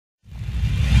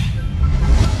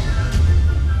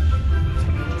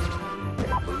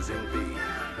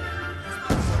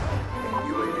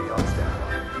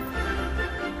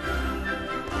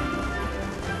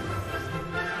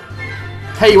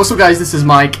Hey, what's up guys, this is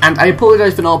Mike, and I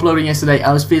apologize for not uploading yesterday.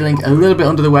 I was feeling a little bit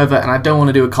under the weather, and I don't want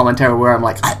to do a commentary where I'm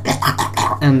like,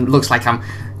 and looks like I'm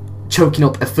choking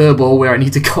up a fur ball where I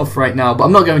need to cough right now, but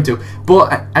I'm not going to.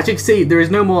 But as you can see, there is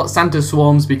no more Santa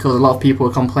swarms because a lot of people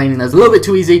are complaining that's a little bit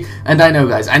too easy, and I know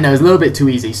guys, I know it's a little bit too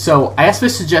easy. So I asked for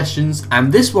suggestions,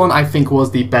 and this one I think was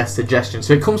the best suggestion.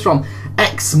 So it comes from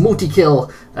X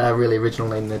Multi-Kill, really original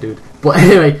name there, dude. But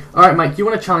anyway, alright Mike, you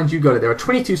want a challenge, you got it. There are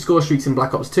 22 score streaks in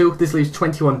Black Ops 2, this leaves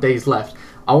 21 days left.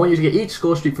 I want you to get each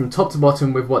score streak from top to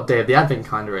bottom with what day of the advent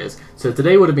calendar is. So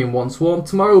today would have been 1 swarm,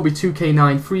 tomorrow will be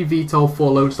 2K9, 3 VTOL,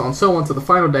 4 lodestars, and so on to the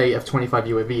final day of 25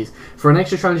 UAVs. For an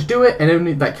extra challenge, do it, and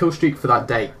only that kill streak for that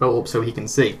day. Vote up so he can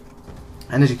see.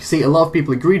 And as you can see, a lot of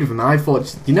people agreed with him, and I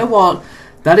thought, you know what,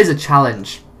 that is a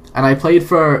challenge. And I played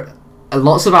for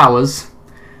lots of hours,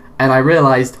 and I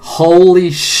realized, holy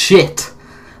shit,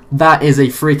 that is a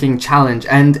freaking challenge.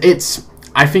 And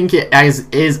I think it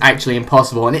is actually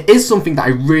impossible, and it is something that I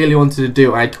really wanted to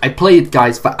do. I played,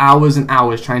 guys, for hours and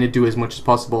hours trying to do as much as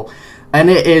possible, and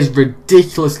it is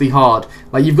ridiculously hard.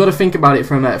 Like, you've got to think about it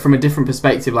from a different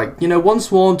perspective. Like, you know, 1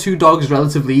 swarm, 2 dogs is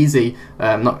relatively easy.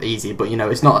 Not easy, but you know,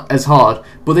 it's not as hard.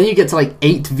 But then you get to like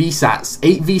 8 VSATs.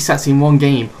 8 VSATs in one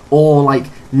game, or like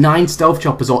 9 stealth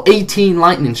choppers, or 18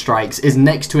 lightning strikes is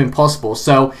next to impossible.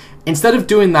 So instead of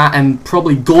doing that and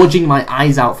probably gorging my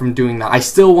eyes out from doing that, I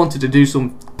still wanted to do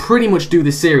pretty much do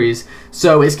this series.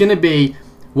 So it's going to be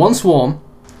 1 swarm,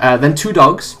 then 2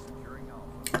 dogs,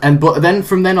 but then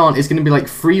from then on it's going to be like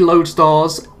 3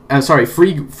 lodestars, sorry,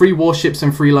 3 warships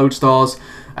and 3 lodestars,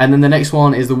 and then the next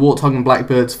one is the warthog and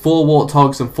blackbirds, 4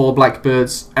 warthogs and 4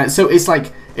 blackbirds, and so it's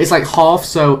like half.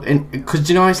 So because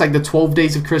you know it's like the 12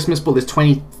 days of Christmas, but there's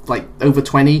 20, like over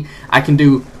 20, I can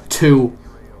do 2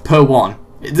 per one.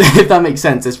 If that makes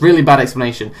sense. It's really bad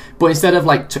explanation, but instead of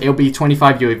like it'll be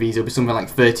 25 UAVs, it'll be something like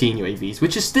 13 UAVs,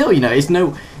 which is still, you know, it's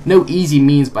no easy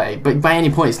means but by any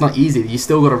point it's not easy. You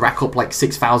still got to rack up like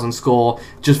 6,000 score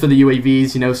just for the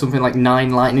UAVs. You know, something like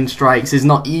 9 lightning strikes is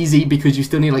not easy because you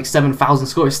still need like 7,000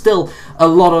 score. It's still a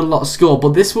lot of score,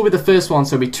 but this will be the first one.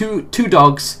 So it'll be two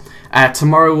dogs.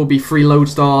 Tomorrow will be 3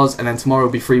 lodestars, and then tomorrow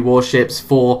will be 3 warships,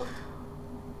 4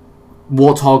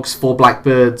 warthogs, 4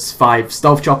 blackbirds, 5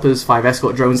 stealth choppers, 5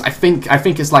 escort drones. I think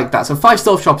it's like that. So 5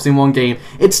 stealth choppers in one game.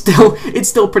 It's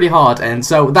still pretty hard, and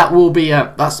so that will be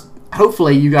that's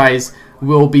hopefully you guys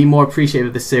will be more appreciative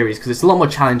of this series because it's a lot more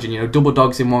challenging. You know, double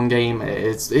dogs in one game.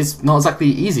 It's not exactly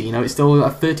easy. You know, it's still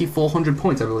at 3,400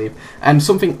 points, I believe. And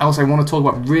something else I want to talk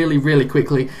about really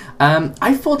quickly.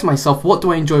 I thought to myself, what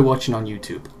do I enjoy watching on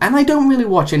YouTube? And I don't really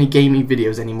watch any gaming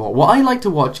videos anymore. What I like to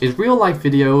watch is real life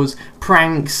videos,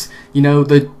 pranks, you know,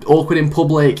 the awkward in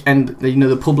public, and you know,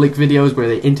 the public videos where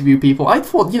they interview people. I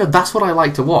thought, you know, that's what I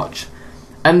like to watch.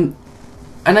 And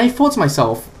I thought to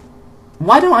myself,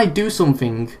 why don't I do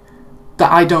something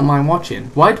that I don't mind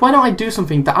watching? Why don't I do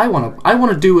something that I want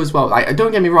to do as well?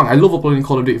 Don't get me wrong, I love uploading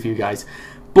Call of Duty for you guys,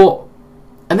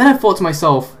 and then I thought to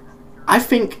myself, I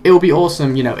think it would be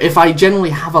awesome, you know, if I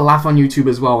generally have a laugh on YouTube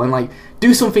as well, and like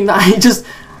do something that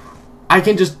I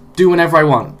can just do whenever I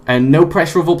want, and no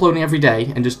pressure of uploading every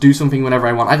day, and just do something whenever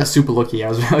I want. I got super lucky. I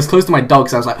was close to my dog,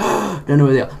 so I was like, oh, don't know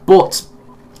where they are. But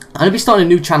I'm going to be starting a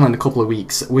new channel in a couple of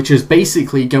weeks, which is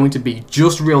basically going to be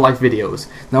just real life videos.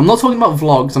 Now, I'm not talking about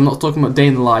vlogs, I'm not talking about day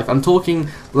in the life, I'm talking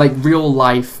like real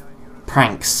life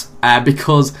pranks,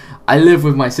 because I live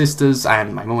with my sisters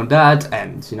and my mum and dad,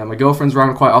 and you know, my girlfriend's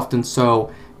around quite often,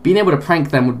 so being able to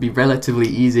prank them would be relatively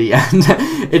easy. And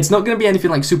it's not going to be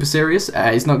anything like super serious,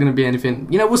 it's not going to be anything,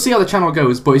 you know, we'll see how the channel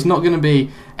goes, but it's not going to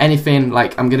be anything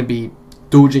like I'm going to be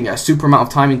indulging a super amount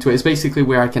of time into it. It's basically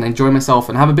where I can enjoy myself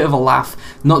and have a bit of a laugh,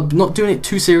 not doing it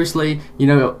too seriously. You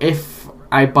know, if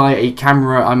I buy a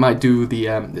camera, I might do the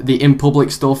in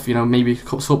public stuff, you know, maybe a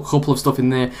couple of stuff in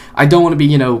there. I don't want to be,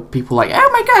 you know, people like, oh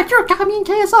my god, you're Cammy in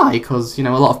KSI, because, you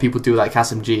know, a lot of people do that.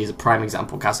 CasMG is a prime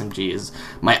example. CasMG is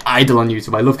my idol on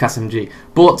YouTube. I love CasMG,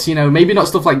 but, you know, maybe not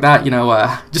stuff like that. You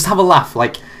know, just have a laugh,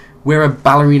 like wear a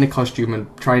ballerina costume and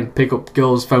try and pick up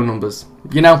girls' phone numbers.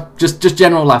 You know, just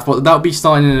general laugh. But that'll be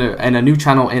starting in a new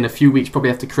channel in a few weeks, probably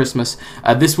after Christmas.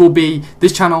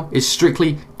 This channel is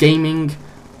strictly gaming,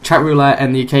 chat roulette,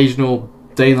 and the occasional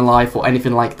day in the life or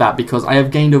anything like that, because I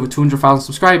have gained over 200,000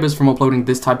 subscribers from uploading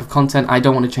this type of content. I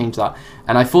don't want to change that,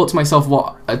 and I thought to myself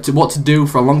what to do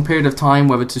for a long period of time,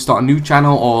 whether to start a new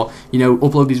channel or, you know,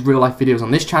 upload these real life videos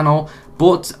on this channel.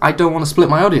 But I don't want to split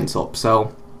my audience up,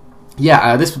 so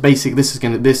yeah, this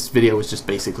video was just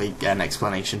basically an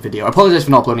explanation video. I apologize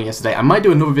for not uploading yesterday. I might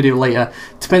do another video later,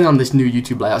 depending on this new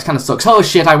YouTube layout. It kind of sucks. Oh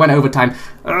shit, I went overtime.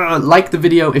 Like the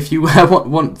video if you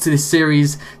want this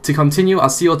series to continue. I'll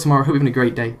see you all tomorrow. Hope you're having a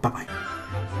great day. Bye bye.